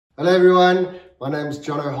Hello everyone, my name is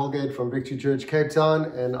Jono Holgate from Victory Church, Cape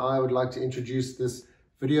Town, and I would like to introduce this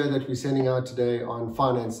video that we're sending out today on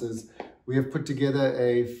finances. We have put together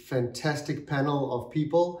a fantastic panel of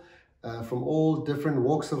people from all different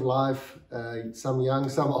walks of life, some young,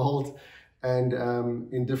 some old, and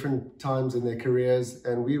in different times in their careers,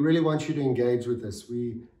 and we really want you to engage with this.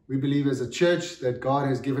 We believe as a church that God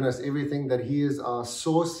has given us everything, that He is our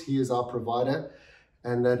source, He is our provider,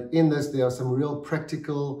 and that in this there are some real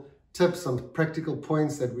practical tips, some practical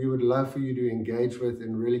points that we would love for you to engage with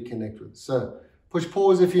and really connect with. So push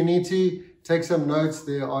pause if you need to, take some notes.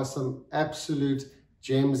 There are some absolute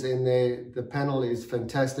gems in there. The panel is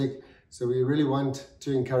fantastic. So we really want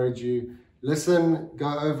to encourage you. Listen,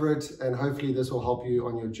 go over it, and hopefully this will help you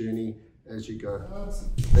on your journey as you go.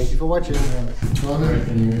 Thank you for watching. Jono,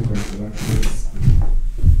 can you go to that, please?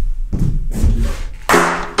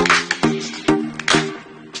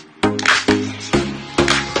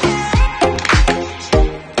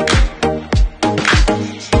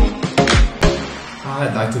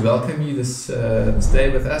 I'd like to welcome you this day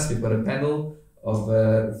with us. We've got a panel of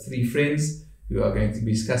three friends who are going to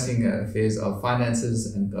be discussing affairs of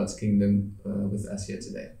finances and God's kingdom with us here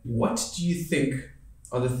today. What do you think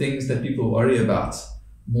are the things that people worry about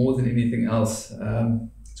more than anything else?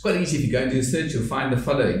 It's quite easy. If you go and do a search, you'll find the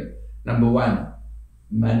following. Number one,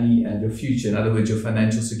 money and your future. In other words, your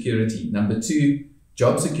financial security. Number two,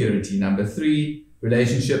 job security. Number three,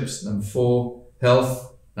 relationships. Number four,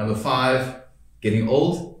 health. Number five, getting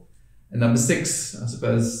old. And number six, I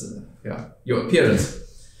suppose, your appearance.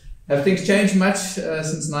 Have things changed much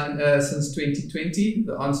since 2020?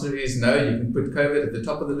 The answer is no. You can put COVID at the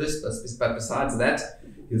top of the list, but besides that,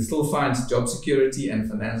 you'll still find job security and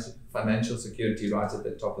financial security right at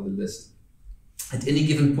the top of the list. At any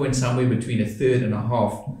given point, somewhere between a third and a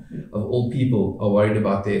half of all people are worried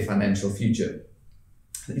about their financial future.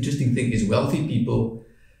 The interesting thing is wealthy people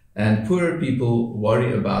and poorer people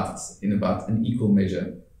worry about it in about an equal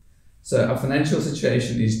measure. So our financial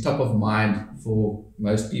situation is top of mind for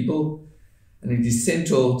most people, and it is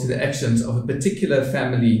central to the actions of a particular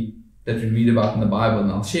family that we read about in the Bible,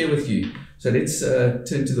 and I'll share with you. So let's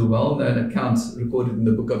turn to the well-known account recorded in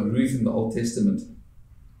the book of Ruth in the Old Testament.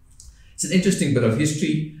 It's an interesting bit of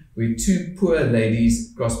history where two poor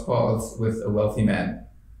ladies cross paths with a wealthy man.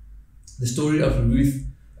 The story of Ruth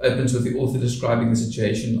opens with the author describing the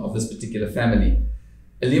situation of this particular family.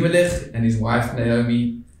 Elimelech and his wife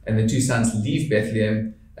Naomi and their two sons leave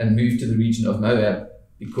Bethlehem and move to the region of Moab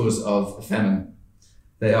because of a famine.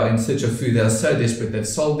 They are in search of food. They are so desperate. They've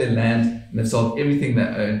sold their land and they've sold everything they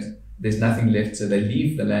owned. There's nothing left, so they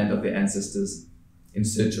leave the land of their ancestors in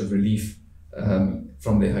search of relief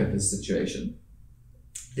from their hopeless situation.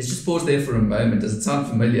 Let's just pause there for a moment. Does it sound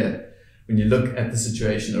familiar when you look at the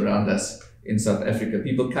situation around us in South Africa?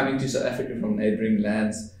 People coming to South Africa from neighboring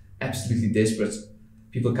lands, absolutely desperate.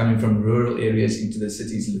 People coming from rural areas into the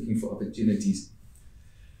cities looking for opportunities.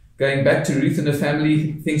 Going back to Ruth and her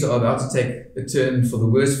family, things are about to take a turn for the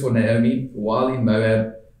worse for Naomi. While in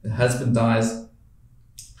Moab, the husband dies.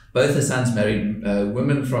 Both her sons married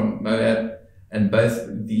women from Moab, and both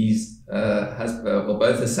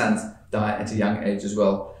her sons die at a young age as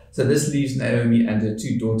well. So this leaves Naomi and her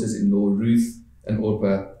two daughters-in-law, Ruth and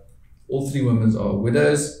Orpah. All three women are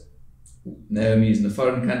widows. Naomi is in a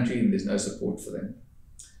foreign country and there's no support for them.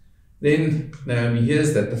 Then Naomi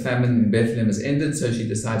hears that the famine in Bethlehem has ended, so she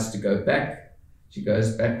decides to go back. She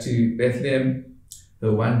goes back to Bethlehem.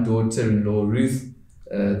 Her one daughter-in-law, Ruth,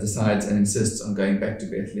 decides and insists on going back to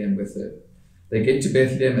Bethlehem with her. They get to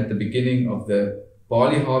Bethlehem at the beginning of the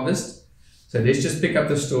barley harvest. So let's just pick up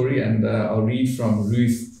the story, and I'll read from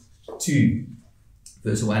Ruth 2,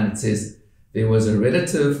 verse 1. It says, "There was a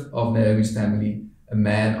relative of Naomi's family, a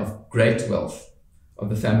man of great wealth, of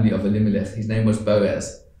the family of Elimelech. His name was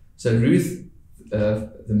Boaz. So Ruth,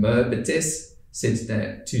 the Moabitess, said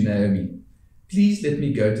to Naomi, 'Please let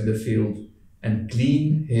me go to the field and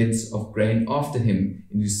glean heads of grain after him,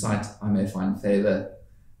 in whose sight I may find favor.'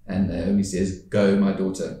 And Naomi says, 'Go, my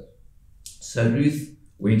daughter.' So Ruth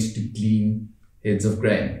went to glean heads of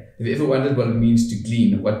grain." Have you ever wondered what it means to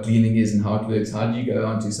glean, what gleaning is and how it works? How do you go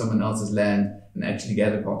onto someone else's land and actually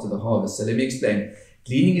gather part of the harvest? So let me explain.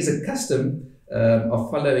 Gleaning is a custom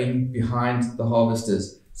of following behind the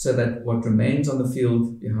harvesters, so that what remains on the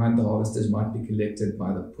field behind the harvesters might be collected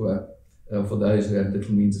by the poor, for those who have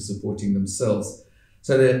little means of supporting themselves.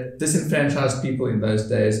 So the disenfranchised people in those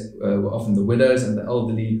days were often the widows and the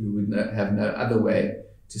elderly who would have no other way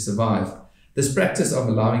to survive. This practice of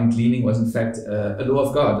allowing gleaning was in fact a law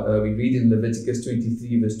of God. We read in Leviticus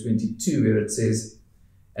 23 verse 22 where it says,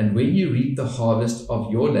 "And when you reap the harvest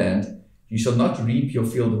of your land, You shall not reap your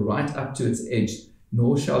field right up to its edge,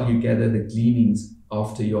 nor shall you gather the gleanings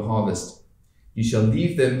after your harvest. You shall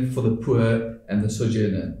leave them for the poor and the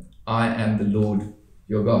sojourner. I am the Lord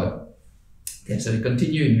your God. Okay, so we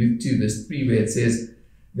continue in Luke 2 verse 3 where it says,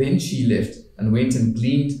 Then she left and went and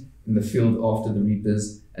gleaned in the field after the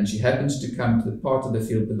reapers, and she happened to come to the part of the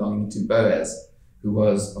field belonging to Boaz, who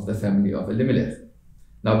was of the family of Elimelech.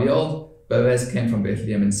 Now behold, Boaz came from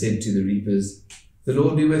Bethlehem and said to the reapers, The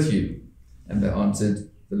Lord be with you. And they answered,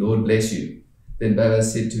 The Lord bless you. Then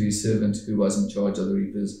Boaz said to his servant who was in charge of the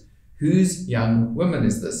reapers, Whose young woman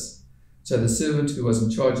is this? So the servant who was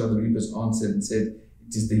in charge of the reapers answered and said,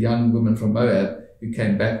 It is the young woman from Moab who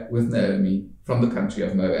came back with Naomi from the country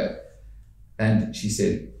of Moab. And she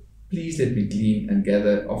said, Please let me glean and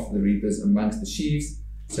gather of the reapers amongst the sheaves.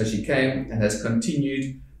 So she came and has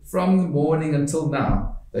continued from the morning until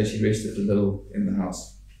now, though she rested a little in the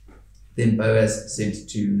house. Then Boaz said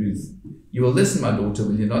to Ruth, You will listen, my daughter,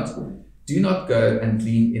 will you not? Do not go and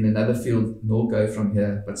glean in another field, nor go from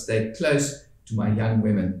here, but stay close to my young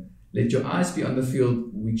women. Let your eyes be on the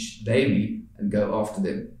field which they reap, and go after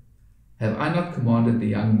them. Have I not commanded the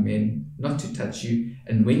young men not to touch you?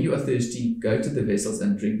 And when you are thirsty, go to the vessels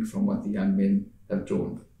and drink from what the young men have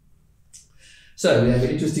drawn. So we have an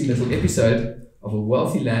interesting little episode of a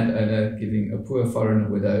wealthy landowner giving a poor foreigner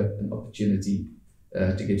widow an opportunity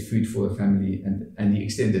to get food for her family and the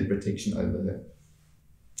extended protection over her.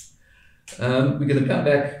 We're going to come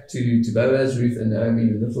back to Boaz, Ruth and Naomi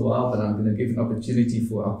in a little while, but I'm going to give an opportunity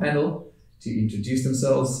for our panel to introduce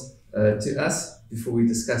themselves to us before we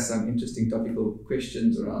discuss some interesting topical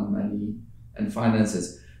questions around money and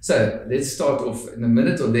finances. So let's start off in a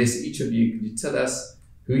minute or less. Each of you, can you tell us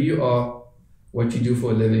who you are, what you do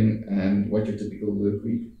for a living, and what your typical work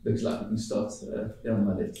week looks like? You can start here on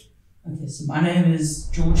my left. Okay, so my name is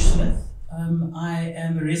George Smith. I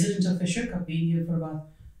am a resident of Fish Hoek. I've been here for about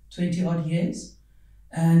 20 odd years,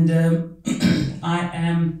 and I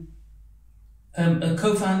am a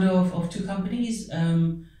co-founder of two companies.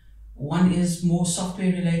 One is more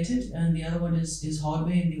software related, and the other one is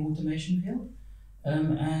hardware in the automation field.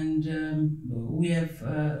 We have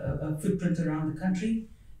a footprint around the country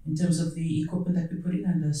in terms of the equipment that we put in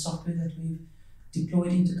and the software that we've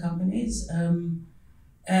deployed into companies.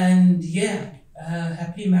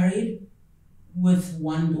 Happily married with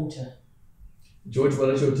one daughter. George, what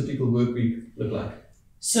does your typical work week look like?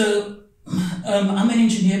 So I'm an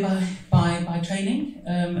engineer by training,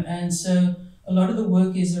 and so a lot of the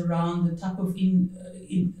work is around the type of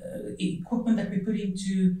equipment that we put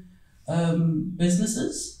into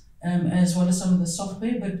businesses, as well as some of the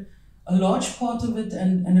software. But a large part of it,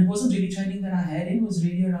 and it wasn't really training that I had in, was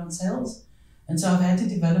really around sales. And so I've had to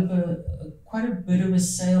develop quite a bit of a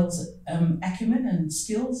sales acumen and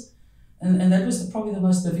skills. And that was probably the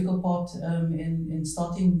most difficult part in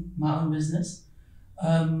starting my own business,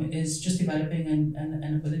 is just developing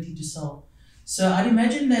an ability to sell. So I'd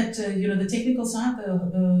imagine that the technical side,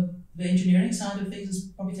 the engineering side of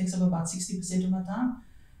things probably takes up about 60% of my time.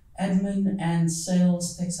 Admin and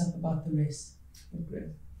sales takes up about the rest.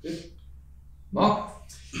 Great. Good. Mark?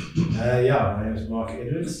 My name is Mark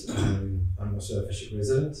Edwards. I'm also a Fish Hoek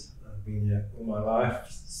resident. I've been here all my life,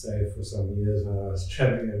 save for some years when I was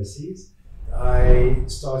traveling overseas. I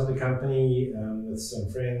started a company with some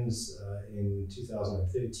friends in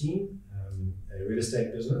 2013, a real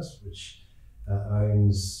estate business which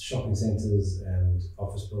owns shopping centres and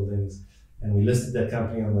office buildings, and we listed that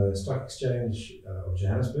company on the Stock Exchange of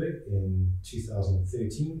Johannesburg in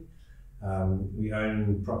 2013. We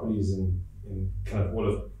own properties in kind of all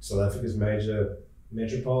of South Africa's major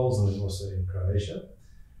metropoles and then also in Croatia.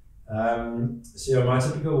 My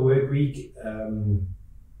typical work week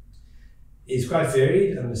is quite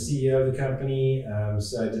varied. I'm the CEO of the company,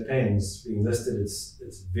 so it depends. Being listed,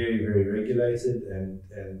 it's very, very regulated,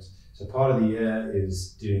 and so part of the year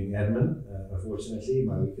is doing admin. Unfortunately,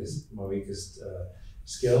 my weakest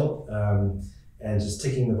skill, and just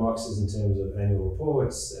ticking the boxes in terms of annual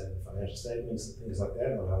reports and financial statements and things like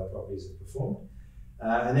that on how the properties have performed.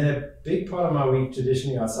 And then a big part of my week,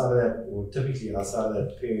 traditionally outside of that, or typically outside of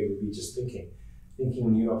that period, would be just thinking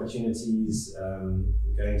new opportunities,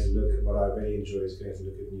 going to look at what I really enjoy is going to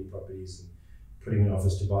look at new properties and putting an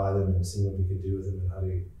office to buy them and seeing what we can do with them and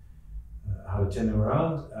how to turn them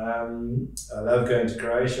around. I love going to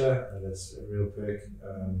Croatia, that's a real perk,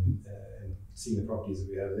 and seeing the properties that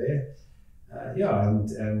we have there.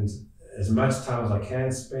 And as much time as I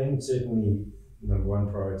can spend, certainly number one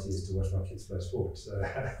priority is to watch my kids play sport. So I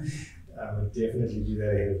would definitely do that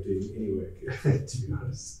ahead of doing any work, to be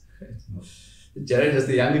honest. Jared is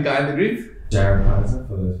the younger guy in the group. Jared Kaiser,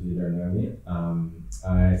 for those of you who don't know me.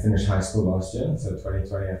 I finished high school last year, so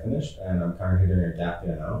 2020 I finished, and I'm currently doing a gap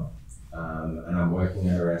year now. And I'm working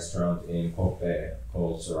at a restaurant in Cork Bay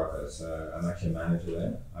called Sirocco, so I'm actually a manager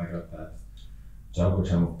there. I got that job,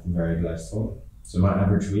 which I'm very blessed for. So my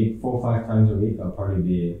average week, 4 or 5 times a week, I'll probably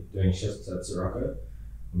be doing shifts at Sirocco.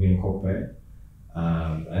 I'll be in Cork Bay.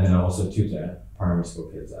 And then I also tutor primary school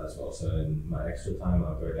kids as well. So in my extra time,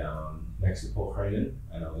 I'll go down next to Port Crayton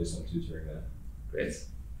and I'll do some tutoring there. Great.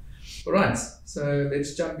 All right, so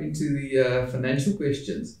let's jump into the financial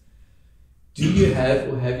questions. Do you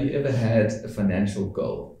have or have you ever had a financial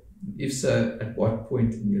goal? If so, at what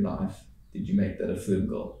point in your life did you make that a firm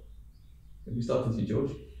goal? Can we start with you,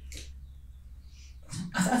 George?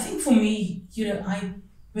 I think for me,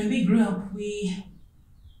 when we grew up, we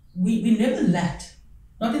never lacked.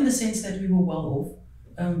 Not in the sense that we were well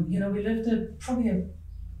off. We lived probably a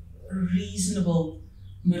reasonable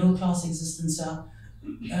middle class existence.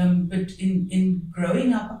 But in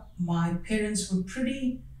growing up, my parents were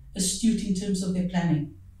pretty astute in terms of their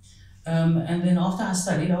planning. And then after I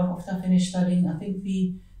finished studying, I think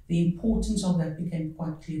the importance of that became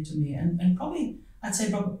quite clear to me. And probably, I'd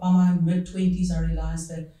say by my mid-20s, I realized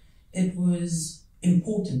that it was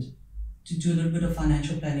important to do a little bit of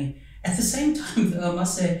financial planning. At the same time, though, I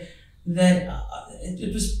must say that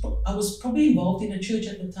I was probably involved in a church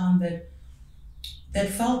at the time that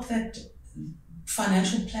felt that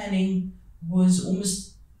financial planning was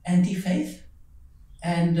almost anti-faith.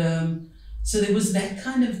 And so there was that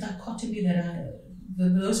kind of dichotomy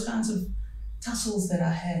those kinds of tussles that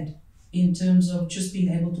I had in terms of just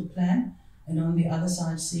being able to plan, and on the other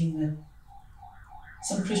side seeing that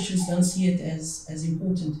some Christians don't see it as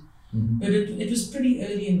important. Mm-hmm. But it was pretty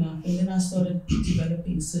early in life, and then I started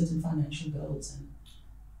developing certain financial goals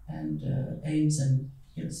and aims and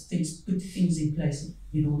put things in place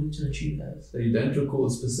in order to achieve those. So you don't recall a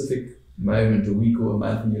specific moment, a week or a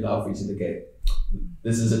month in your life where you said, okay,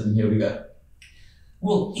 this is it and here we go?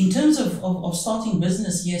 Well, in terms of starting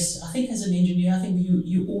business, yes. I think as an engineer, I think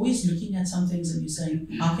you're always looking at some things and you're saying,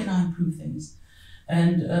 how can I improve things?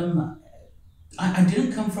 And I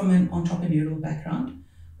didn't come from an entrepreneurial background,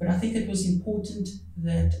 but I think it was important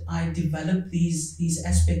that I developed these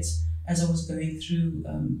aspects as I was going through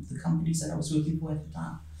the companies that I was working for at the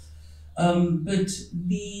time. But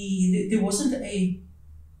there wasn't an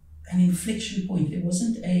inflection point. There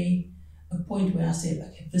wasn't a point where I said,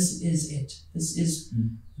 okay, this is it. This.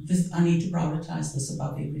 I need to prioritize this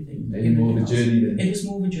above everything. Maybe more of a journey then. It was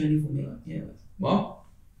more of a journey for me. Yeah. Mark?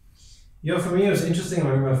 Yeah, for me it was interesting.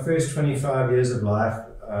 Like my first 25 years of life,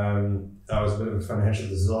 I was a bit of a financial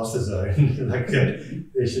disaster zone.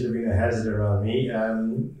 There should have been a hazard around me.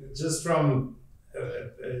 Just from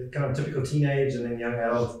a kind of typical teenage and then young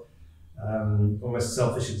adult, almost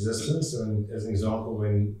selfish existence. And as an example,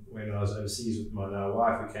 when I was overseas with my now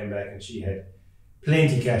wife, we came back and she had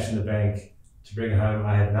plenty cash in the bank to bring home.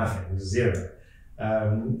 I had nothing, zero,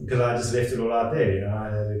 because I just left it all out there. I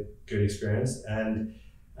had a good experience, and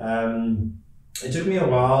it took me a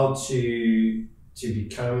while to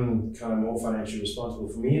become kind of more financially responsible.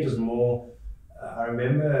 For me, it was more. I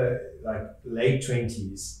remember late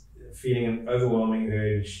 20s. Feeling an overwhelming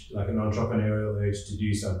urge, like an entrepreneurial urge to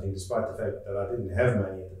do something, despite the fact that I didn't have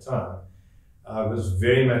money at the time. I was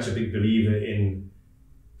very much a big believer in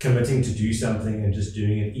committing to do something and just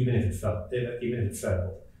doing it, even if it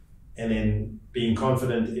failed. And then being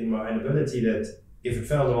confident in my own ability that if it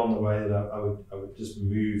failed along the way, that I would just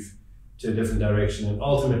move to a different direction, and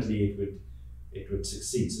ultimately it would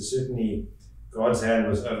succeed. So certainly God's hand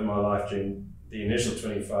was over my life during the initial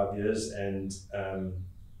 25 years, and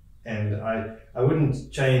I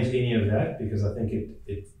wouldn't change any of that, because I think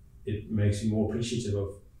it makes you more appreciative of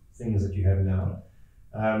things that you have now.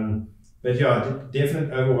 But yeah,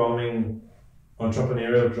 definite overwhelming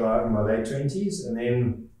entrepreneurial drive in my late 20s. And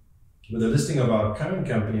then with the listing of our current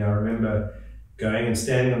company, I remember going and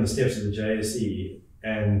standing on the steps of the JSE,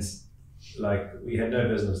 and we had no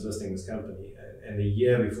business listing this company. And the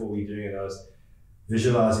year before we were doing it, I was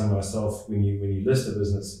visualizing myself, when you list a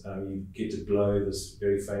business, you get to blow this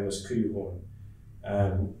very famous kudu horn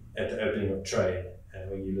at the opening of trade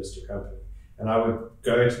when you list your company. And I would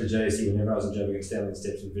go to the JSE whenever I was in Joburg and stand on the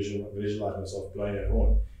steps and visualize myself blowing that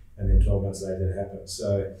horn. And then 12 months later it happened.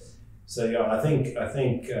 So yeah, I think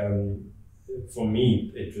for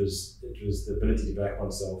me it was the ability to back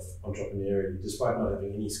oneself entrepreneurially, despite not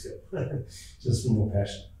having any skill, just more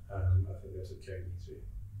passion. I think that's what carried me through.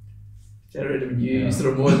 Jared, you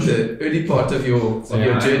sort of more at the early part of your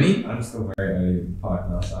journey. I'm still very early part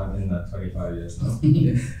now, so I'm in that 25 years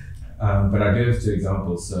now. But I do have 2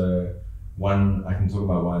 examples. So I can talk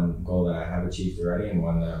about one goal that I have achieved already and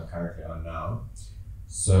one that I'm currently on now.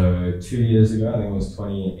 So 2 years ago, I think it was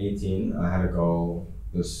 2018, I had a goal.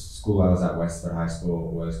 The school I was at, Westford High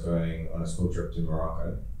School, was going on a school trip to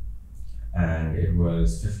Morocco, and it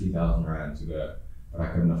was 50,000 rand to go, but I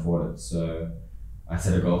couldn't afford it. So I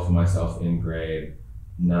set a goal for myself in grade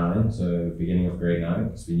 9, so beginning of grade 9,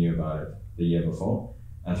 because we knew about it the year before.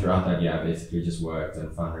 And throughout that year, I basically just worked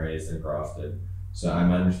and fundraised and grafted. So I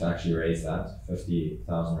managed to actually raise that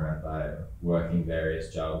 50,000 rand by working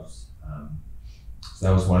various jobs. So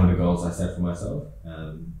that was one of the goals I set for myself.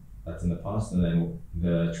 That's in the past. And then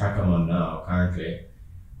the track I'm on now, currently,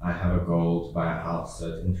 I have a goal to buy a house.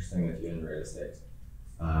 So it's interesting that you're in real estate.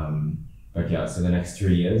 But yeah, so the next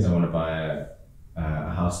 3 years, I want to buy a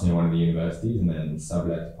house near one of the universities and then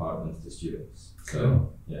sublet apartments to students.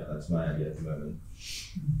 So yeah, that's my idea at the moment.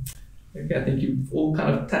 Okay, I think you've all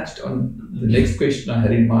kind of touched on the next question I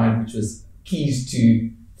had in mind, which was keys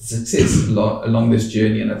to success along this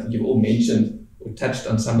journey. And I think you've all mentioned or touched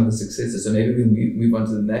on some of the successes. So maybe we'll move on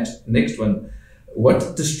to the next one.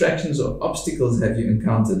 What distractions or obstacles have you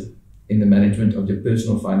encountered in the management of your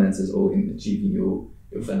personal finances or in achieving your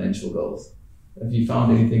financial goals? Have you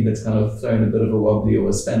found anything that's kind of thrown a bit of a wobbly or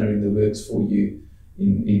a spanner in the works for you,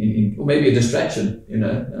 or maybe a distraction?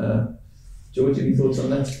 George, any thoughts on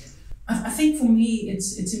that? I think for me,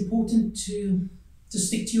 it's important to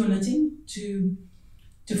stick to your knitting, to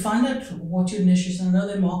find out what your niche is. And I know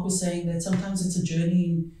that Mark was saying that sometimes it's a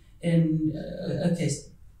journey okay,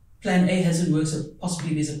 plan A hasn't worked, so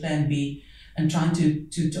possibly there's a plan B, and trying to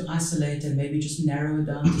isolate and maybe just narrow it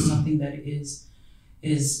down to something that is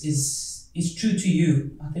true to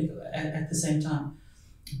you, I think, at the same time.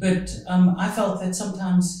 But I felt that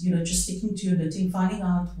sometimes, just sticking to your knitting, finding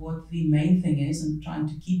out what the main thing is and trying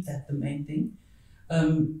to keep that the main thing.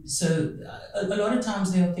 So a lot of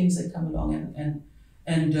times there are things that come along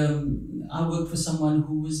and I worked for someone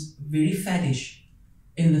who was very faddish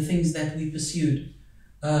in the things that we pursued.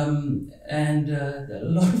 And a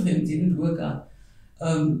lot of them didn't work out.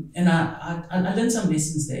 And I learned some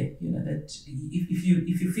lessons there, that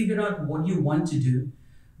if you figure out what you want to do,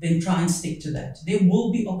 then try and stick to that. There will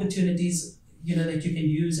be opportunities, that you can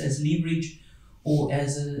use as leverage or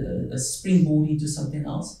as a springboard into something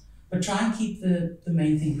else. But try and keep the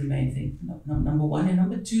main thing the main thing, number one. And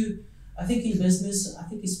number two, I think in business,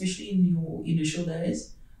 especially in your initial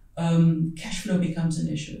days, cash flow becomes an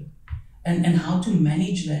issue. And how to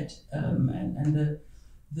manage that and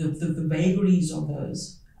the vagaries of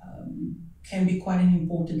those can be quite an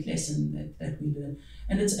important lesson that we learn.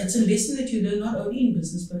 And it's a lesson that you learn not only in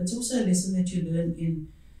business, but it's also a lesson that you learn in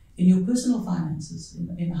your personal finances,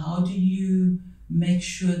 in how do you make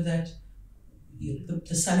sure that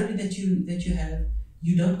the salary that you have,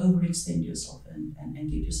 you don't overextend yourself and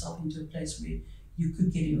get yourself into a place where you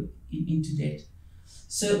could get into debt.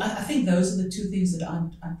 So I think those are the two things that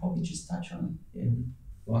I'd probably just touch on. Yeah.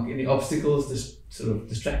 Mark, any obstacles, sort of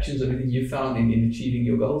distractions, or anything you found in achieving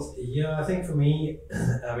your goals? Yeah, I think for me,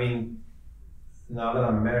 now that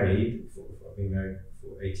I'm married, I've been married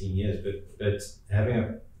for 18 years, but having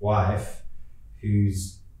a wife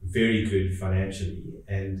who's very good financially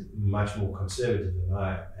and much more conservative than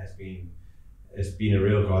I has been a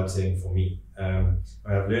real godsend for me.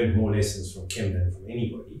 I've learned more lessons from Kim than from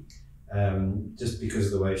anybody, just because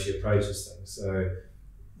of the way she approaches things. So,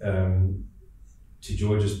 to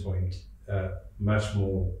George's point, much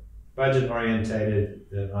more budget orientated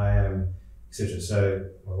than I am, etc. So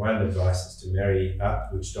my one advice is to marry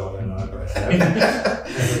up, which Donna and I both have.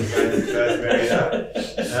 Both married up.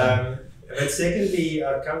 But secondly,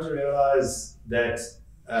 I've come to realize that,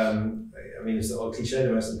 it's the old cliche,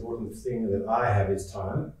 the most important thing that I have is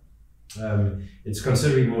time. It's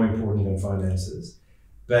considerably more important than finances,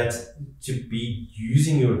 but to be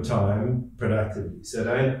using your time productively. So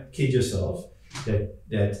don't kid yourself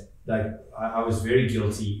that I was very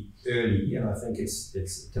guilty early, and I think it's a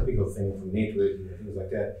typical thing from networking and things like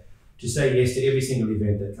that, to say yes to every single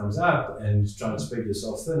event that comes up and try and spread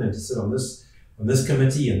yourself thin and to sit on this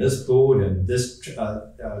committee and this board and this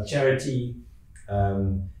charity.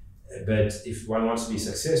 But if one wants to be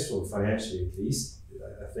successful financially, at least,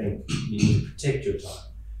 I think you need to protect your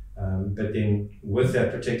time. But then with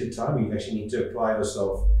that protected time, you actually need to apply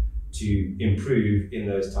yourself to improve in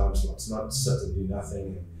those time slots, not sit and do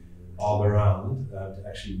nothing and arb around, to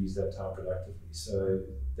actually use that time productively. So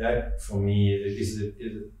that, for me, is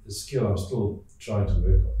a skill I'm still trying to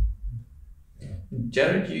work on.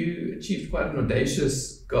 Jared, you achieved quite an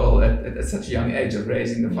audacious goal at such a young age of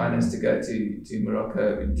raising the finance to go to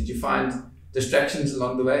Morocco. Did you find distractions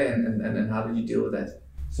along the way, and how did you deal with that?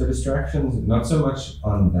 So distractions, not so much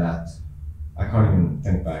on that. I can't even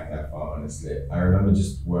think back that far, honestly. I remember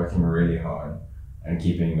just working really hard and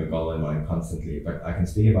keeping the goal in mind constantly. But I can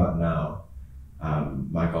speak about now,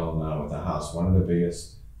 my goal now with the house. One of the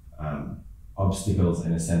biggest obstacles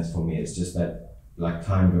in a sense for me is just that like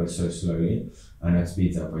time goes so slowly. I know it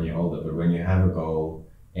speeds up when you're older, but when you have a goal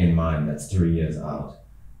in mind that's 3 years out,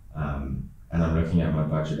 and I'm looking at my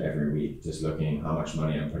budget every week, just looking how much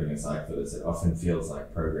money I'm putting aside for this, it often feels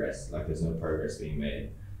like progress, like there's no progress being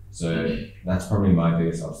made. So that's probably my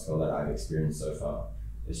biggest obstacle that I've experienced so far,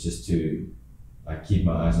 is just to like keep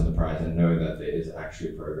my eyes on the prize and know that there is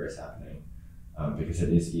actually progress happening, because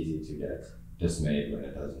it is easy to get dismayed when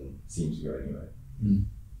it doesn't seem to go anywhere. Mm.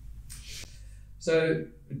 So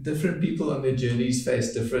different people on their journeys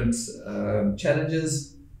face different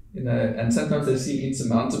challenges, you know, and sometimes they seem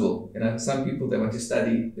insurmountable. You know, some people, they want to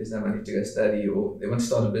study, there's no money to go study, or they want to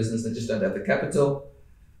start a business, they just don't have the capital.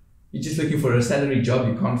 You're just looking for a salary job,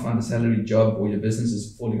 you can't find a salary job, or your business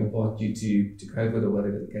is falling apart due to COVID or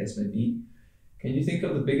whatever the case may be. Can you think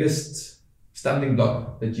of the biggest stumbling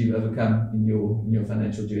block that you've overcome in your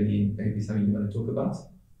financial journey, maybe something you want to talk about?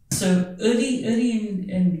 So early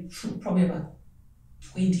in probably about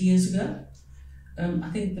 20 years ago, I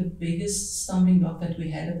think the biggest stumbling block that we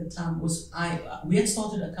had at the time was we had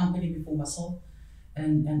started a company before, myself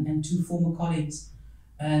and two former colleagues.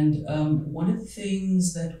 And one of the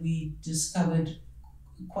things that we discovered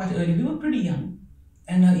quite early, we were pretty young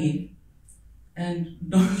and naive and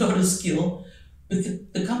not a lot of skill, but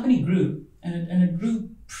the company grew and it grew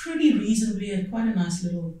pretty reasonably at quite a nice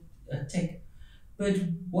little tech. But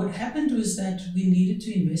what happened was that we needed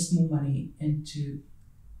to invest more money into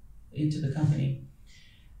the company.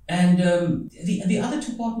 And the other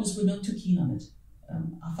two partners were not too keen on it.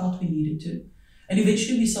 I felt we needed to. And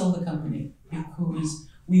eventually we sold the company because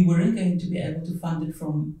we weren't going to be able to fund it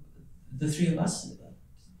from the three of us.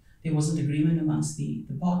 There wasn't agreement amongst the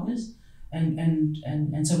partners.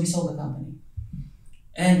 And so we sold the company.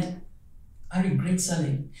 And I regret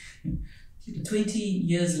selling. 20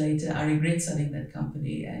 years later, I regret selling that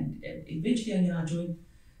company. And eventually, I joined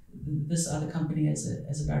this other company as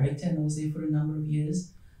a director, and I was there for a number of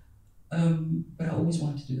years. But I always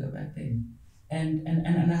wanted to go back there.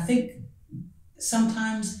 And I think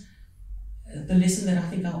sometimes the lesson that I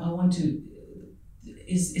think I want to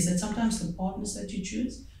is that sometimes the partners that you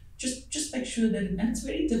choose, just make sure that, and it's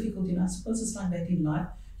very difficult, I suppose it's like that in life,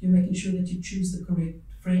 you're making sure that you choose the correct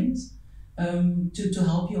friends to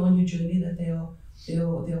help you on your journey, that they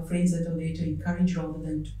are friends that are there to encourage rather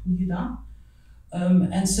than to pull you down.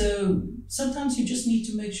 And so sometimes you just need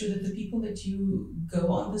to make sure that the people that you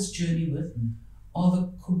go on this journey with are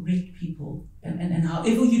the correct people, and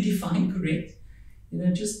however you define correct,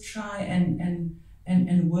 just try and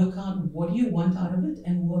work out what do you want out of it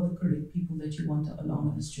and who are the correct people that you want along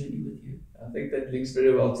on this journey with you. I think that links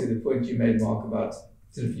very well to the point you made, Mark, about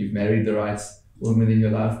sort of you've married the right women in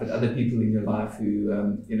your life, but other people in your life who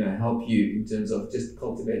help you in terms of just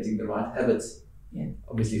cultivating the right habits. Yeah.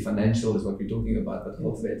 Obviously financial is what we're talking about, but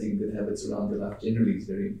cultivating good habits around your life generally is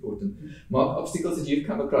very important. Mark, obstacles that you've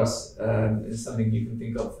come across is something you can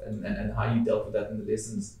think of, and how you dealt with that in the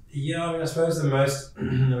lessons. Yeah, I suppose the most,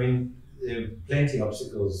 there are plenty of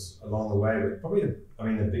obstacles along the way, but probably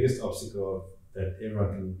the biggest obstacle that everyone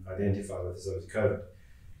can identify with is obviously COVID,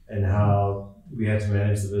 and how we had to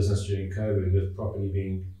manage the business during COVID with property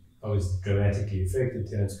being obviously dramatically affected,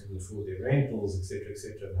 tenants couldn't afford their rentals, etc.,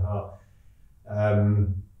 and how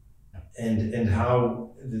and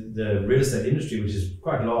how the real estate industry, which is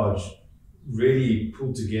quite large, really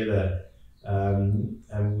pulled together, and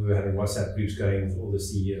we were having WhatsApp groups going with all the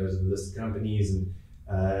CEOs of the listed companies, and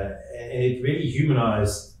it really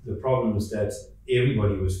humanized the problems that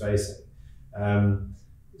everybody was facing.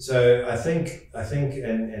 So I think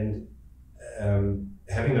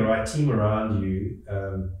having the right team around you,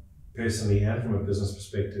 personally and from a business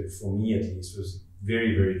perspective, for me at least, was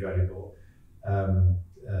very, very valuable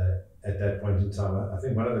at that point in time. I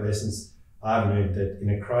think one of the lessons I've learned that in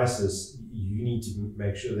a crisis, you need to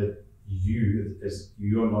make sure that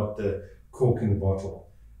you are not the cork in the bottle.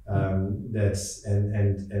 And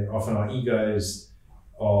often our egos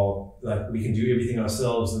are like, we can do everything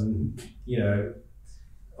ourselves, and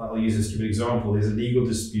I'll use a stupid example. There's a legal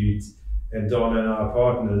dispute, and Donna and I are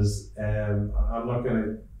partners, and I'm not going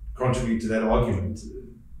to contribute to that argument.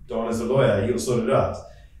 Donna's a lawyer, he'll sort it out.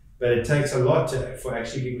 But it takes a lot for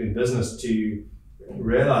actually people in business to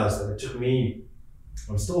realize that. It took me,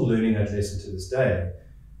 I'm still learning that lesson to this day,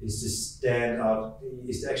 is to stand out,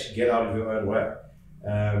 is to actually get out of your own way.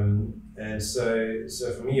 And so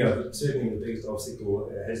for me, certainly the biggest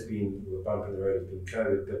obstacle has been, the bump in the road has been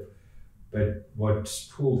COVID, but But what's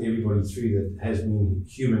pulled everybody through that has been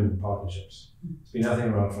human partnerships. It's been nothing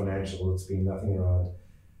around financial, it's been nothing around,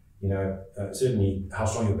 certainly how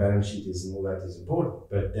strong your balance sheet is and all that is important,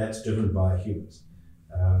 but that's driven by humans.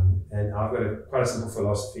 And I've got quite a simple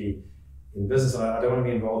philosophy in business. I don't want to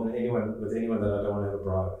be involved with anyone that I don't want to have a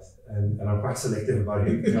bribe with. And I'm quite selective about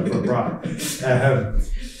who can for a bribe.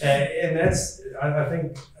 And that's, I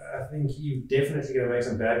think you're definitely going to make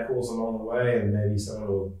some bad calls along the way, and maybe someone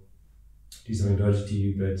will do something dodgy to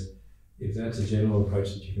you, but if that's a general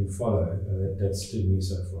approach that you can follow, that's stood me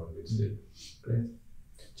so far. Great.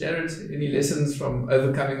 Jared, any lessons from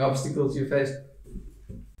overcoming obstacles you faced?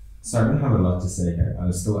 So I don't have a lot to say here. I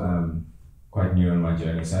still quite new on my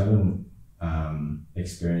journey, so I haven't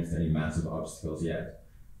experienced any massive obstacles yet.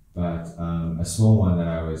 But a small one that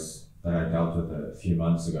I dealt with a few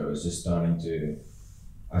months ago was just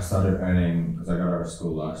I started earning, because I got out of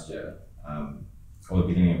school last year, or the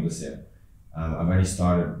beginning of this year. I've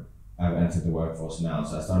entered the workforce now,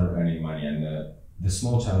 so I started earning money, and the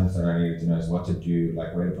small challenge that I needed to know is what to do,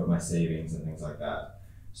 like where to put my savings and things like that.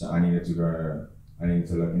 So I needed to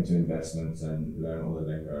look into investments and learn all the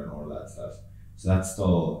lingo and all that stuff. So that's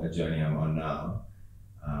still a journey I'm on now,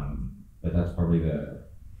 but that's probably the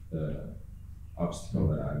obstacle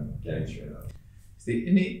that I'm getting through now. Is there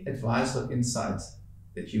any advice or insight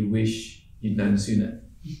that you wish you'd known sooner?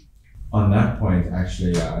 On that point,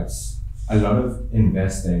 actually, it's a lot of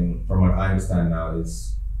investing, from what I understand now,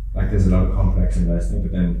 is like there's a lot of complex investing,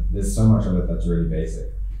 but then there's so much of it that's really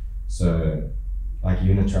basic. So like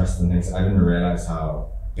unit trust and things, I didn't realize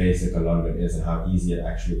how basic a lot of it is and how easy it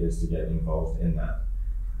actually is to get involved in that.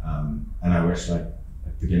 And I wish, like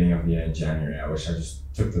at the beginning of the year in January, I wish I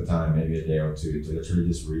just took the time, maybe a day or two, to literally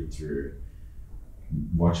just read through,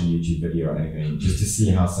 watch a YouTube video or anything, just to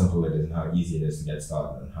see how simple it is and how easy it is to get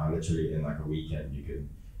started, and how literally in like a weekend you could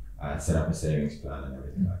set up a savings plan and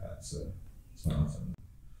everything like that. So it's not awesome.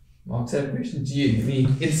 Mark, same question to you. Any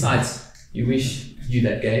insights you wish you'd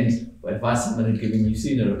had gained, or advice someone had given you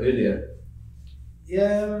sooner or earlier?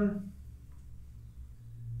 Yeah,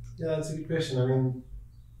 that's a good question. I mean,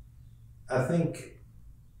 I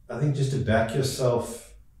think just to back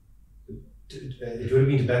yourself, it would have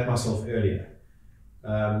been to back myself earlier.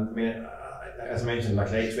 I mean, as I mentioned,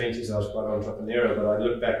 like late 20s, I was quite entrepreneurial, but I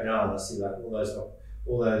look back now and I see like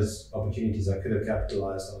all those opportunities I could have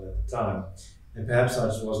capitalized on at the time. And perhaps I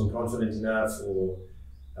just wasn't confident enough, or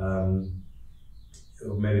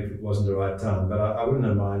maybe it wasn't the right time. But I wouldn't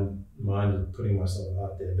have minded putting myself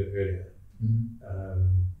out there a bit earlier.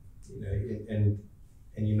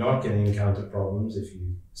 And you're not going to encounter problems if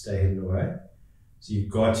you stay hidden away. So you've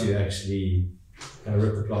got to actually kind of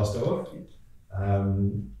rip the plaster off,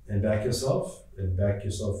 and back yourself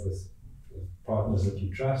with partners that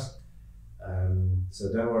you trust.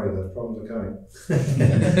 So don't worry, the problems are coming.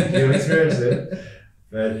 You'll experience it.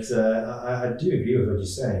 But I do agree with what you're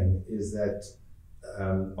saying, is that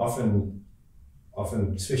often,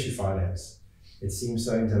 especially finance, it seems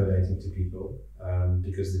so intimidating to people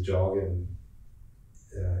because the jargon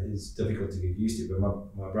is difficult to get used to. But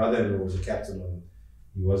my brother-in-law was a captain on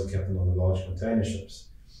the large container ships,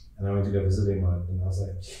 and I went to go visit him, and I was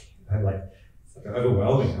like, it's like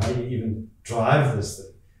overwhelming. How do you even drive this thing?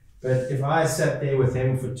 But if I sat there with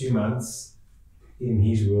him for 2 months in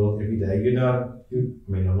his world every day,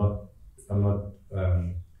 I'm not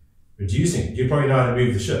reducing it. You probably know how to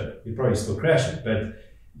move the ship. You'd probably still crash it. But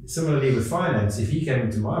similarly with finance, if he came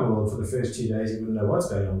into my world for the first 2 days, he wouldn't know what's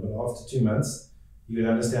going on. But after 2 months, he would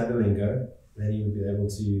understand the lingo, then he would be able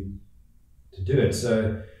to do it.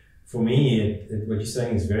 So for me, what you're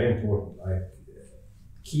saying is very important.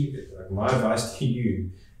 My advice to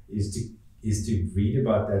you is to read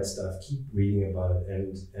about that stuff, keep reading about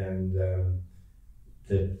it, and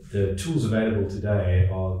the tools available today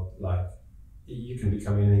are like, you can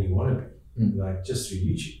become anything you want to be, like just through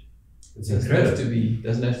YouTube. It's incredible.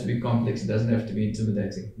 Doesn't have to be complex. It doesn't have to be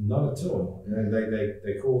intimidating. Not at all.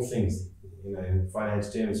 They call things, in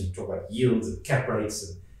finance terms, you talk about yields and cap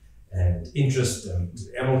rates and interest and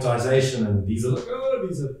amortization, and these are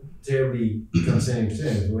terribly concerning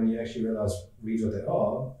terms. But when you actually read what they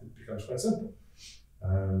are, it becomes quite simple.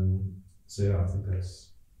 So yeah, I think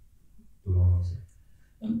that's the long answer.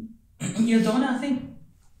 Donna, I think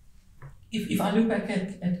if I look back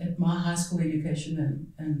at my high school education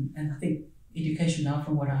and I think education now,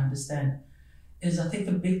 from what I understand, is I think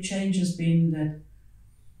the big change has been that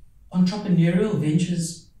entrepreneurial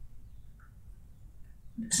ventures,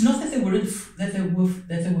 it's not that they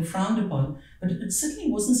were frowned upon, but it certainly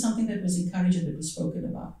wasn't something that was encouraged or that was spoken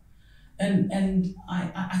about. And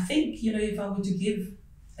I think, if I were to give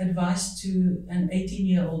advice to an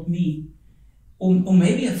 18-year-old me, or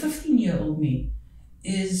maybe a 15-year-old me,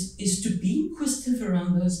 is to be inquisitive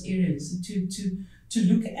around those areas, to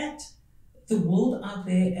look at the world out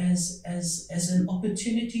there as an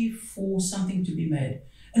opportunity for something to be made.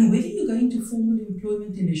 And whether you're going to formal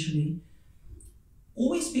employment initially,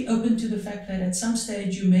 always be open to the fact that at some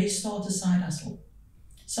stage you may start a side hustle.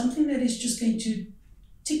 Something that is just going to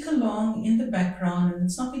tick along in the background, and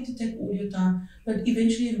it's not going to take all your time, but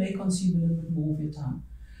eventually it may consume a little bit more of your time.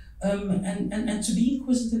 And to be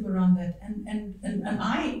inquisitive around that. And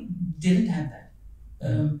I didn't have that.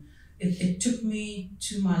 It took me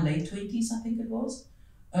to my late 20s, I think it was,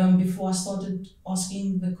 before I started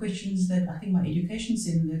asking the questions that I think my education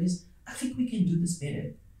said, and that is, I think we can do this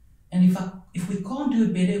better. And if we can't do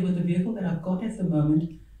it better with the vehicle that I've got at the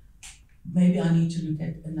moment, maybe I need to look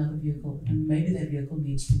at another vehicle, and maybe that vehicle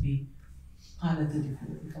needs to be piloted,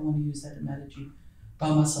 if I want to use that analogy, by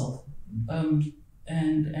myself. And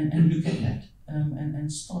look at that,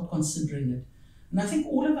 and start considering it. And I think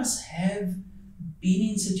all of us have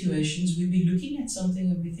been in situations where we're looking at something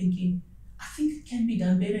and we're thinking, I think it can be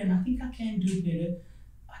done better, and I think I can do it better.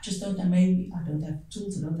 I just don't know, maybe I don't have the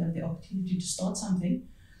tools, I don't have the opportunity to start something.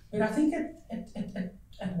 But I think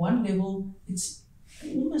at one level, it's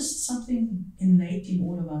almost something innate in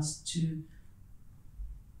all of us to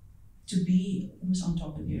be almost on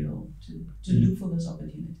top of the world, to look for those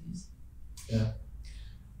opportunities. Yeah.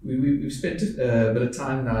 We've spent a bit of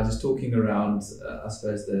time now just talking around, I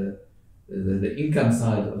suppose, the income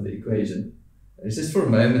side of the equation. It's just for a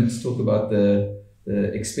moment to talk about the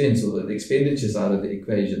expense or the expenditure side of the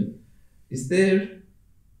equation. Is there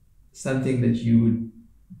something that you would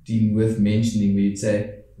deem worth mentioning where you'd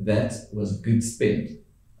say, that was a good spend?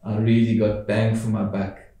 I really got bang for my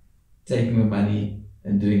buck, taking my money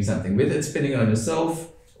and doing something, whether it's spending it on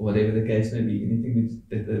yourself or whatever the case may be, anything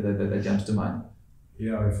that jumps to mind.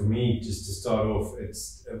 Yeah, I mean, for me, just to start off,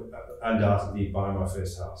 it's undoubtedly buying my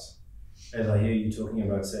first house. As I hear you talking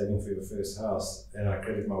about saving for your first house, and I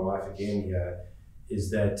credit my wife again here, is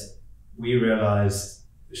that she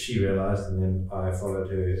realized, and then I followed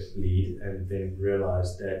her lead, and then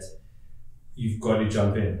realized that you've got to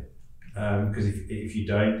jump in. Because if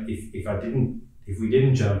we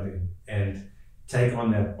didn't jump in and take on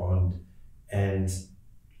that bond and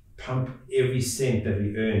pump every cent that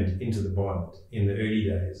we earned into the bond in the early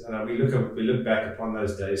days, and we look back upon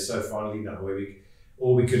those days so fondly now, where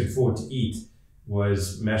all we could afford to eat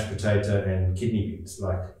was mashed potato and kidney beans,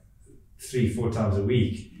 like 3-4 times a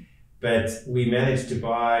week. But we managed to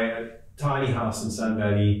buy a tiny house in Sun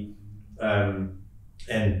Valley, and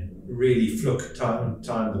really time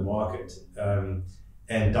the market,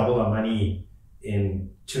 and double our money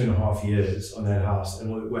in 2.5 years on that house.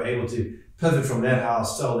 And we were able to pivot from that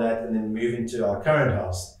house, sell that, and then move into our current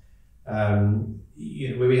house,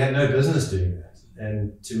 where we had no business doing that.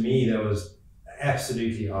 And to me, that was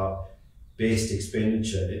absolutely our best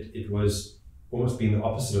expenditure. It was almost being the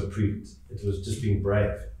opposite of prudent. It was just being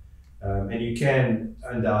brave. And you can,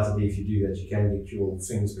 undoubtedly, if you do that, you can get your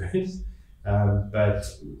fingers burned. But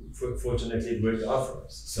fortunately, it worked out for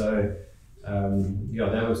us. So,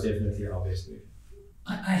 that was definitely our best move.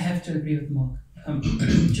 I have to agree with Mark.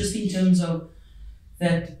 Just in terms of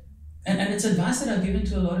that, and it's advice that I've given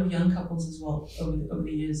to a lot of young couples as well over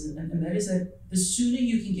the years, and that is that the sooner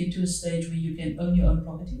you can get to a stage where you can own your own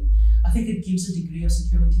property, I think it gives a degree of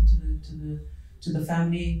security to the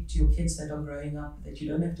family, to your kids that are growing up, that you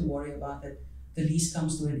don't have to worry about that the lease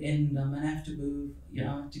comes to an end, I'm gonna have to move,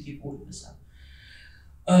 to give all of this up.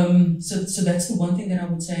 So that's the one thing that I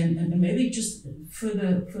would say, and maybe just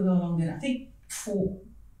further along that, I think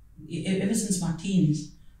ever since my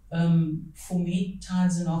teens, for me,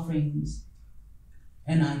 tithes and offerings,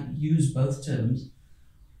 and I use both terms,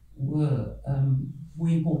 were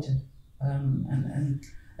important,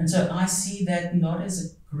 and so I see that not as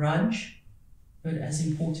a grudge, but as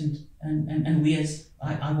important. And we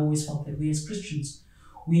I've always felt that we as Christians,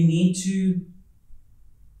 we need to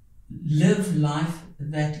live life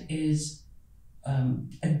that is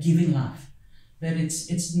a giving life. That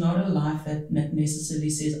it's not a life that necessarily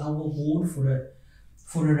says I will hoard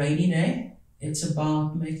for a rainy day. It's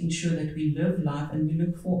about making sure that we live life and we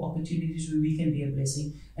look for opportunities where we can be a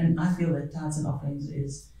blessing. And I feel that tithes and offerings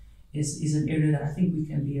is an area that I think we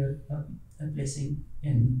can be a blessing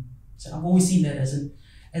in. So I've always seen that as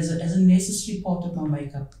a necessary part of my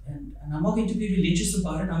makeup. And I'm not going to be religious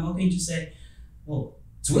about it. I'm not going to say, well,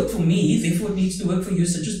 it's worked for me, therefore it needs to work for you,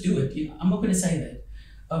 so just do it. I'm not going to say that.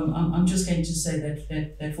 I'm just going to say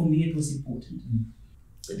that for me it was important.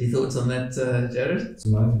 Any thoughts on that, Jared? So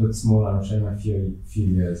mine's a bit smaller. I'm showing my few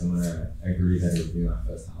years. I'm going to agree that it would be my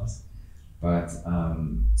first house. But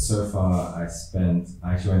so far, I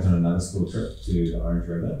actually went on another school trip to the Orange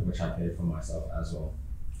River, which I paid for myself as well.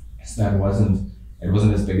 So it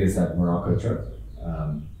wasn't as big as that Morocco trip.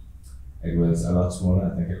 It was a lot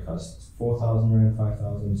smaller. I think it cost 4,000 rand,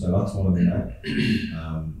 5,000, so a lot smaller than that.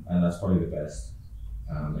 And that's probably the best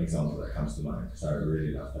example that comes to mind, because I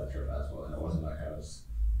really loved that trip as well. And it wasn't like I was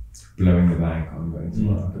blowing the bank on going to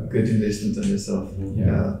Morocco. Good investment on yourself.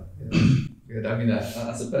 Yeah. Good. I mean,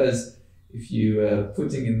 I suppose if you are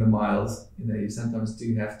putting in the miles, you sometimes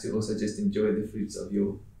do have to also just enjoy the fruits of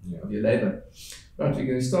your labor. Right, we're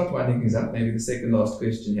going to start winding things up. Maybe the second last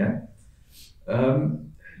question here.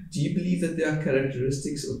 Do you believe that there are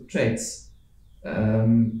characteristics or traits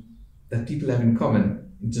that people have in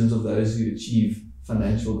common in terms of those who achieve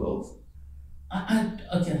financial goals?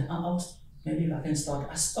 Maybe if I can start.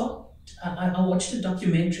 I watched a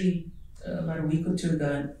documentary about a week or two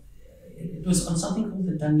ago, and it was on something called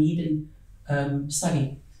the Dunedin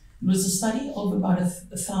study. It was a study of about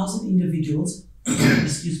 1,000 individuals,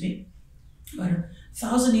 excuse me, about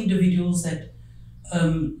 1,000 individuals that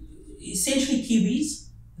essentially Kiwis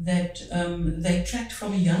that they tracked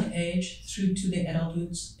from a young age through to their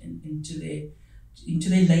adulthoods and into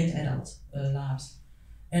their late adult lives.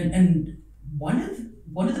 And one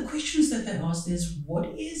of the questions that they asked is, what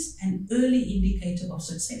is an early indicator of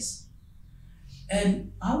success?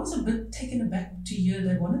 And I was a bit taken aback to hear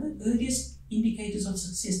that one of the earliest indicators of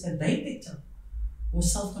success that they picked up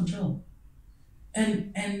was self-control.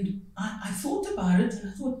 And I thought about it, and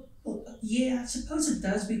I thought, well, yeah, I suppose it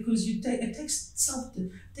does, because it takes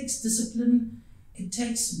discipline. It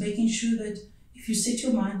takes making sure that if you set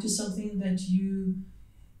your mind to something, that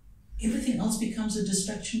everything else becomes a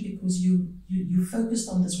distraction because you focused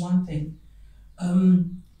on this one thing.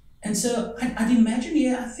 And so I'd imagine,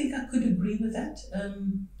 I think I could agree with that.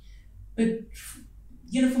 But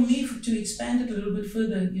for me, to expand it a little bit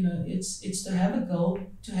further, it's to have a goal,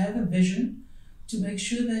 to have a vision, to make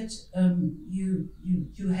sure that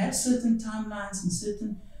you have certain timelines and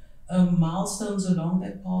certain milestones along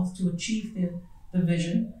that path to achieve the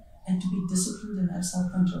vision, and to be disciplined and have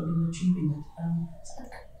self-control in achieving it. So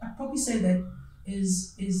I'd probably say that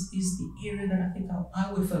is the area that I think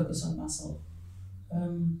I would focus on myself.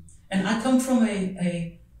 And I come from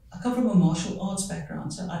a martial arts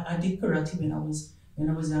background, so I did karate when I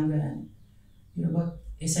was younger, and got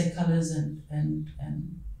SA colors and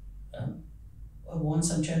I won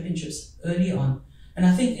some championships early on. And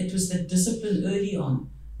I think it was the discipline early on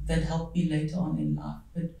that helped me later on in life.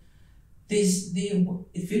 But there are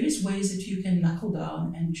various ways that you can knuckle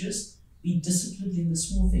down and just be disciplined in the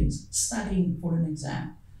small things, studying for an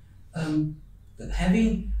exam,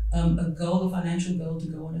 having a goal, a financial goal, to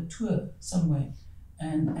go on a tour somewhere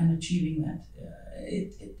and achieving that.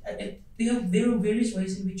 There are various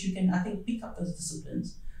ways in which you can, I think, pick up those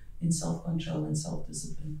disciplines in self-control and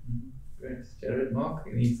self-discipline. Great. Jared, Mark,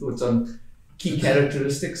 any thoughts on key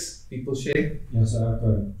characteristics people share? Yeah,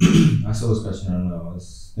 so I saw this question, I don't know, I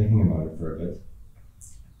was thinking about it for a bit.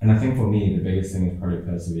 And I think for me, the biggest thing is probably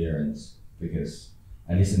perseverance, because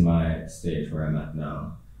at least in my stage where I'm at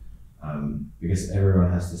now, because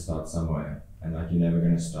everyone has to start somewhere, and like you're never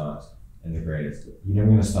going to start in the greatest. You're never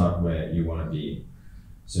going to start where you want to be.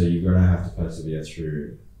 So you're going to have to persevere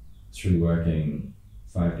through working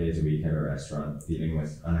 5 days a week at a restaurant, dealing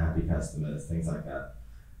with unhappy customers, things like that.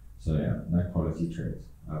 So yeah, that quality trait,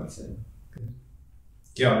 I would say. Good.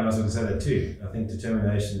 Yeah, and I was going to say that too. I think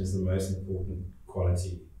determination is the most important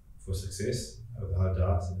quality for success, without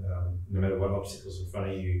doubt. No matter what obstacles in front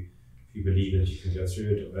of you, if you believe that you can go through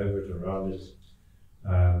it or over it or around it.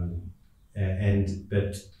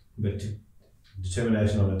 But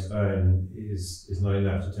determination on its own is not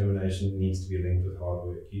enough. Determination needs to be linked with hard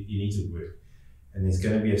work. You need to work. And there's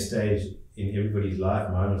going to be a stage in everybody's life.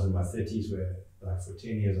 Mine was in my 30s, where like for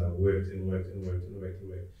 10 years I worked.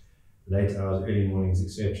 Late hours, early mornings,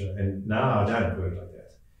 etc. And now I don't work like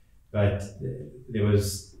that. But there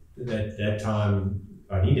was that time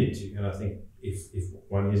I needed to. And I think if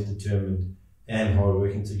one is determined and hard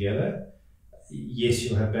working together, yes,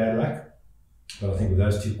 you'll have bad luck. But I think with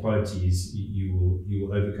those two qualities, you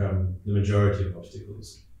will overcome the majority of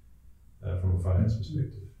obstacles from a finance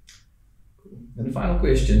perspective. Cool. And the final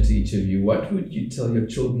question to each of you: what would you tell your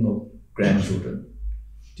children or grandchildren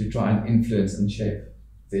to try and influence and shape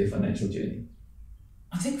their financial journey?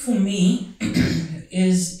 I think for me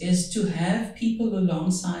is to have people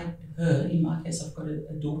alongside her. In my case, I've got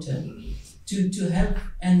a daughter. To have,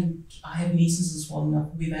 and I have nieces as well.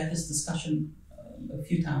 Now, we've had this discussion a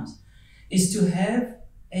few times. Is to have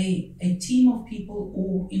a team of people,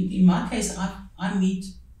 or in my case, I meet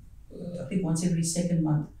I think once every second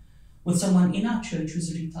month with someone in our church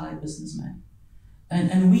who's a retired businessman.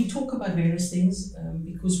 And we talk about various things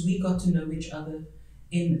because we got to know each other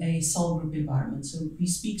in a soul group environment. So we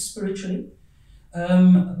speak spiritually,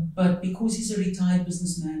 but because he's a retired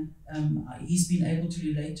businessman, he's been able to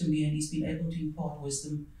relate to me, and he's been able to impart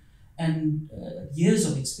wisdom and years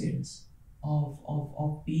of experience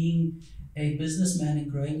of being a businessman and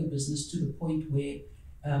growing a business to the point where,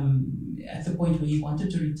 at the point where he wanted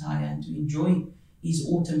to retire and to enjoy his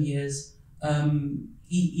autumn years,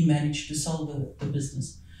 he managed to sell the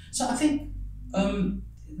business. So I think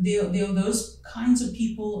there are those kinds of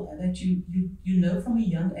people that you know from a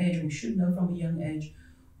young age, or should know from a young age,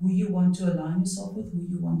 who you want to align yourself with, who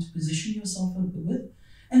you want to position yourself with,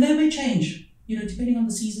 and they may change, depending on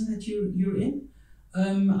the season that you're in.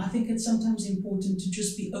 I think it's sometimes important to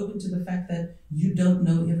just be open to the fact that you don't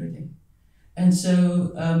know everything. And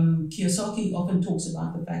so Kiyosaki often talks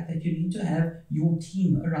about the fact that you need to have your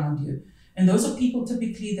team around you. And those are people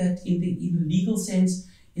typically that in the legal sense,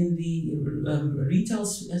 in the retail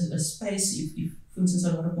space, if for instance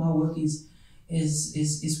a lot of my work is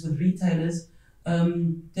with retailers,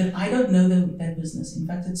 that I don't know that business. In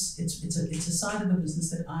fact, it's a side of the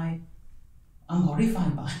business that I'm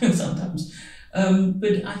horrified by sometimes.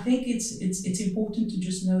 But I think it's important to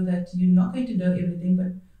just know that you're not going to know everything,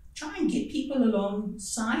 but try and get people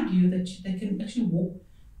alongside you that can actually walk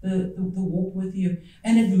the walk with you.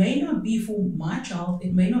 And it may not be for my child,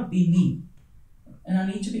 it may not be me. And I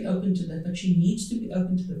need to be open to that, but she needs to be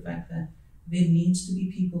open to the fact that there needs to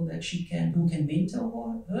be people that who can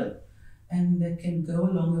mentor her and that can go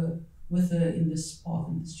along with her in this path,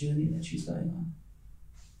 in this journey that she's going on.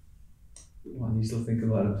 Well, you still think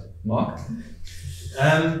about it, Mark?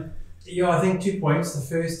 I think 2 points. The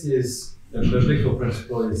first is the biblical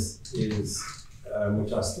principle is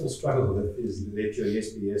which I still struggle with, is let your yes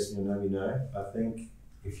be yes and your no be no. I think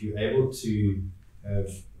if you're able to have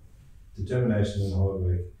determination and hard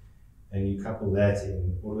work, and you couple that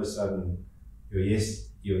in, all of a sudden your yes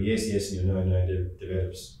and your no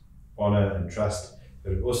develops honor and trust,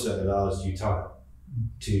 but it also allows you time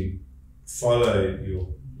to follow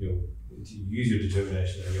to use your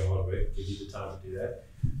determination and your hard work, give you the time to do that.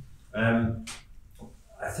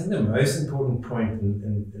 I think the most important point,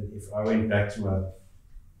 and if I went back to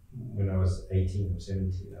when I was 18 or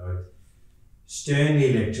 17, I would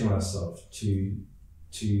sternly lecture myself to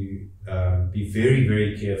be very,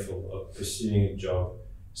 very careful of pursuing a job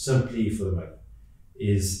simply for the money.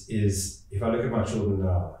 Is if I look at my children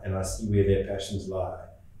now and I see where their passions lie,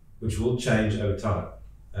 which will change over time,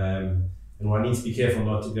 and one needs to be careful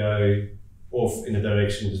not to go off in a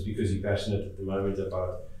direction just because you're passionate at the moment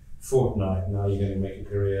about Fortnite. Now you're going to make a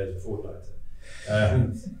career as a Fortniter.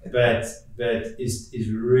 But is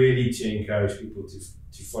really to encourage people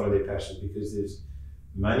to follow their passion, because there's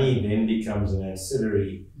money then becomes an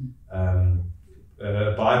ancillary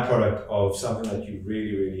byproduct of something that you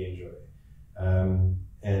really, really enjoy.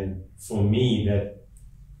 And for me, that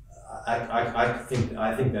I think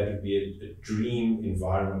that would be a dream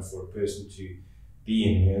environment for a person to be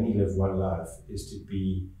in. We only live one life, is to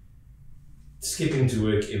be skipping to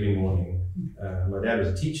work every morning. My dad was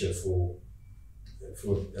a teacher for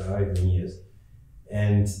however many years,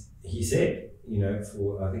 and he said,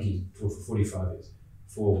 I think he taught for 45 years.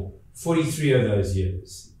 For 43 of those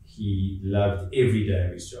years, he loved every day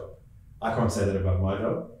of his job. I can't say that about my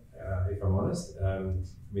job, if I'm honest.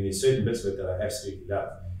 There's certain bits of it that I absolutely love,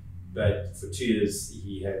 but for 2 years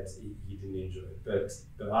he didn't enjoy it. But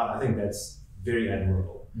I think that's very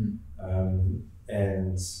admirable,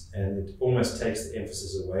 and it almost takes the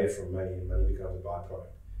emphasis away from money, and money becomes a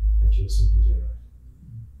byproduct that you'll simply generate.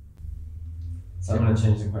 So I'm going to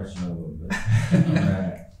change the question a little bit.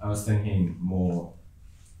 I was thinking more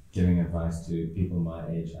giving advice to people my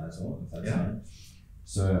age as well, if that's fine.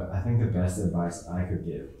 So I think the best advice I could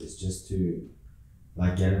give is just to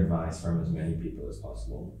get advice from as many people as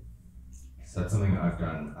possible. So that's something I've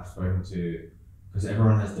done. I've spoken to, because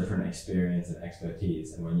everyone has different experience and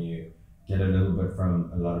expertise, and when you get a little bit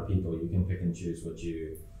from a lot of people, you can pick and choose what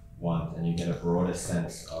you want, and you get a broader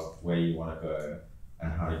sense of where you want to go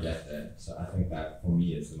and how to get there. So I think that for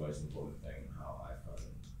me is the most important thing, how I've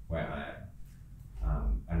gotten where I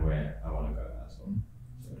am and where I want to go as well.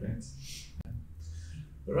 So great.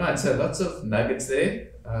 All right, so lots of nuggets there.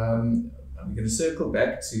 I'm going to circle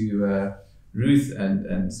back to Ruth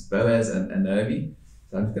and Boaz and Naomi.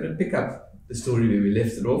 So I'm going to pick up the story where we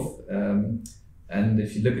left it off. And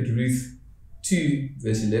if you look at Ruth 2,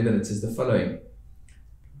 verse 11, it says the following.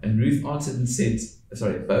 And Ruth answered and said,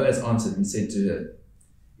 Boaz answered and said to her,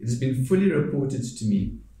 "It has been fully reported to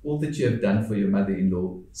me all that you have done for your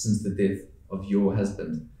mother-in-law since the death of your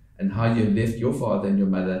husband, and how you have left your father and your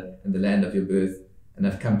mother and the land of your birth, and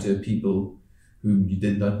have come to a people whom you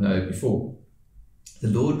did not know before. The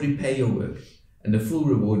Lord repay your work, and a full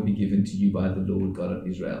reward be given to you by the Lord God of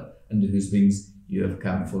Israel, under whose wings you have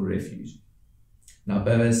come for refuge. Now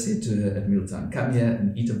Boaz said to her at mealtime, come here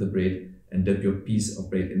and eat of the bread, and dip your piece of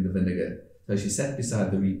bread in the vinegar. So she sat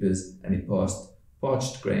beside the reapers, and he passed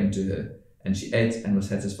parched grain to her, and she ate and was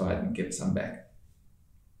satisfied and kept some back.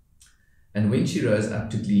 And when she rose up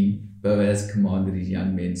to glean, Boaz commanded his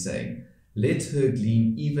young men, saying, let her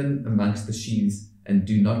glean even amongst the sheaves, and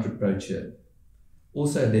do not reproach her.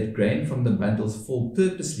 Also let grain from the bundles fall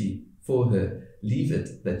purposely for her, leave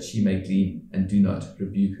it that she may glean, and do not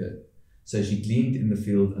rebuke her. So she gleaned in the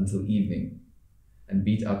field until evening, and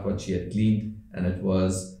beat up what she had gleaned, and it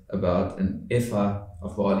was about an ephah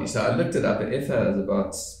of barley. So I looked it up. An ephah is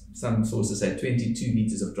about, some sources say 22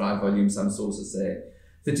 liters of dry volume, some sources say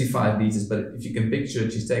 35 liters, but if you can picture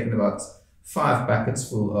it, she's taken about 5 buckets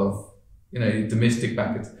full of, domestic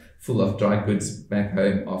bucket full of dry goods back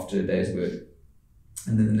home after a day's work.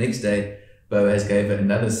 And then the next day, Boaz gave her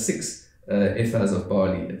another 6 ephahs of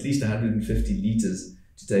barley, at least 150 liters,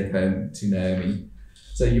 to take home to Naomi.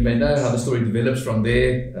 So you may know how the story develops from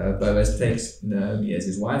there. Boaz takes Naomi as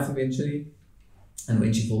his wife eventually. And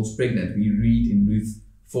when she falls pregnant, we read in Ruth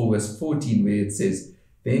 4 verse 14 where it says,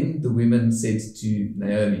 then the women said to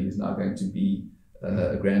Naomi, who's now going to be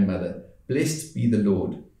a grandmother, blessed be the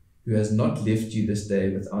Lord, who has not left you this day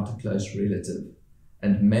without a close relative,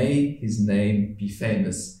 and may his name be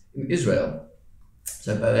famous in Israel.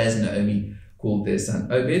 So Boaz and Naomi called their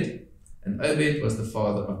son Obed, and Obed was the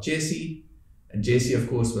father of Jesse, and Jesse, of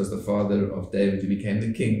course, was the father of David, who became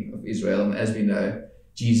the king of Israel. And as we know,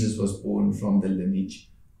 Jesus was born from the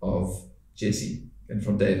lineage of Jesse and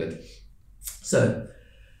from David. So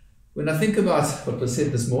when I think about what was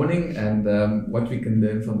said this morning and what we can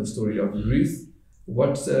learn from the story of Ruth,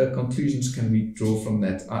 what conclusions can we draw from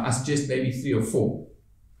that? I suggest maybe 3 or 4.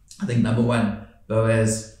 I think number 1,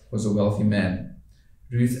 Boaz was a wealthy man.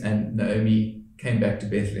 Ruth and Naomi came back to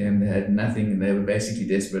Bethlehem. They had nothing and they were basically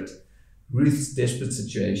desperate. Ruth's desperate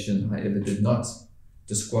situation, however, did not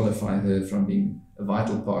disqualify her from being a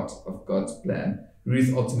vital part of God's plan.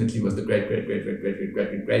 Ruth ultimately was the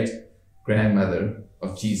great-grandmother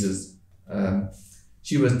of Jesus.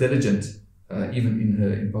 She was diligent, even in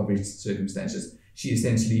her impoverished circumstances. She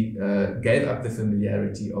essentially gave up the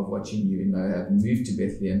familiarity of what she knew in Moab and moved to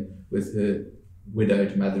Bethlehem with her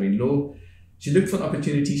widowed mother-in-law. She looked for an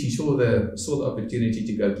opportunity. She saw the opportunity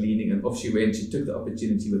to go gleaning, and off she went. She took the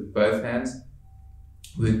opportunity with both hands,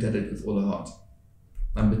 worked at it with all her heart.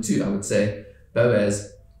 Number 2, I would say,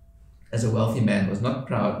 Boaz, as a wealthy man, was not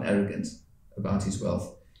proud and arrogant about his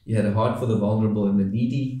wealth. He had a heart for the vulnerable and the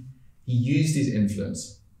needy. He used his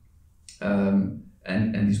influence and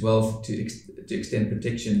his wealth to extend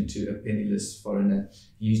protection to a penniless foreigner.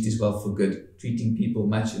 He used his wealth for good, treating people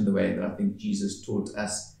much in the way that I think Jesus taught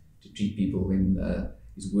us to treat people when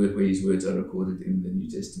where his words are recorded in the New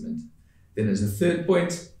Testament. Then as a third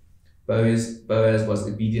point, Boaz was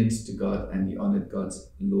obedient to God, and he honored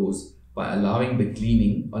God's laws. By allowing the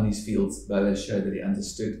gleaning on his fields, Boaz showed that he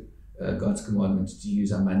understood God's commandment to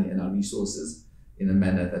use our money and our resources in a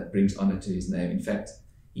manner that brings honor to his name. In fact,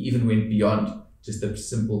 he even went beyond just the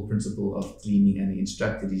simple principle of gleaning, and he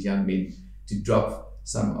instructed his young men to drop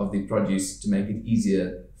some of the produce to make it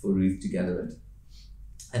easier for Ruth to gather it.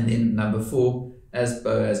 And then number 4, as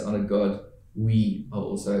Boaz honored God, we are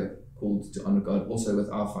also called to honor God also with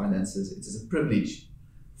our finances. It is a privilege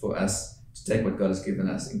for us to take what God has given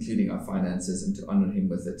us, including our finances, and to honor him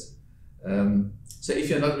with it. So if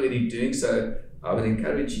you're not already doing so, I would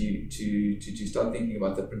encourage you to start thinking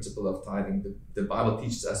about the principle of tithing. The Bible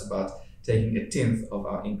teaches us about taking 1/10 of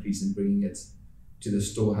our increase and bringing it to the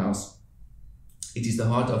storehouse. It is the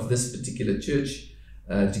heart of this particular church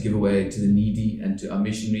to give away to the needy and to our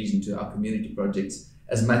missionaries and to our community projects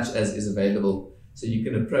as much as is available. So you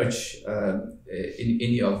can approach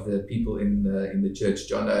any of the people in the church,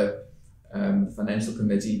 Jono, the financial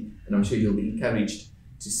committee, and I'm sure you'll be encouraged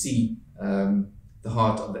to see the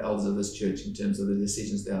heart of the elders of this church in terms of the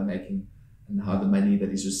decisions they are making and how the money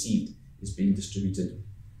that is received is being distributed.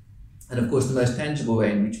 And of course, the most tangible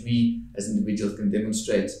way in which we as individuals can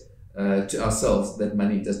demonstrate to ourselves that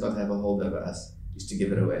money does not have a hold over us is to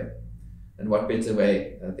give it away. And what better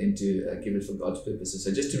way than to give it for God's purposes.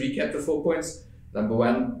 So just to recap the 4 points. Number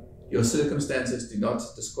 1, your circumstances do not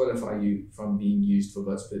disqualify you from being used for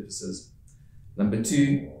God's purposes. Number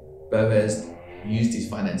 2, Boaz used his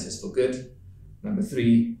finances for good. Number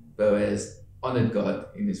 3, Boaz honored God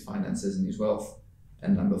in his finances and his wealth.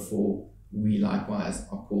 And number 4, we likewise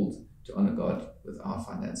are called to honor God with our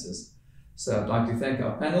finances. So I'd like to thank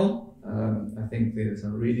our panel. I think there's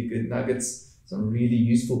some really good nuggets, some really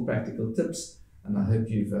useful practical tips, and I hope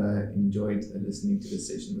you've enjoyed listening to this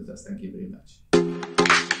session with us. Thank you very much.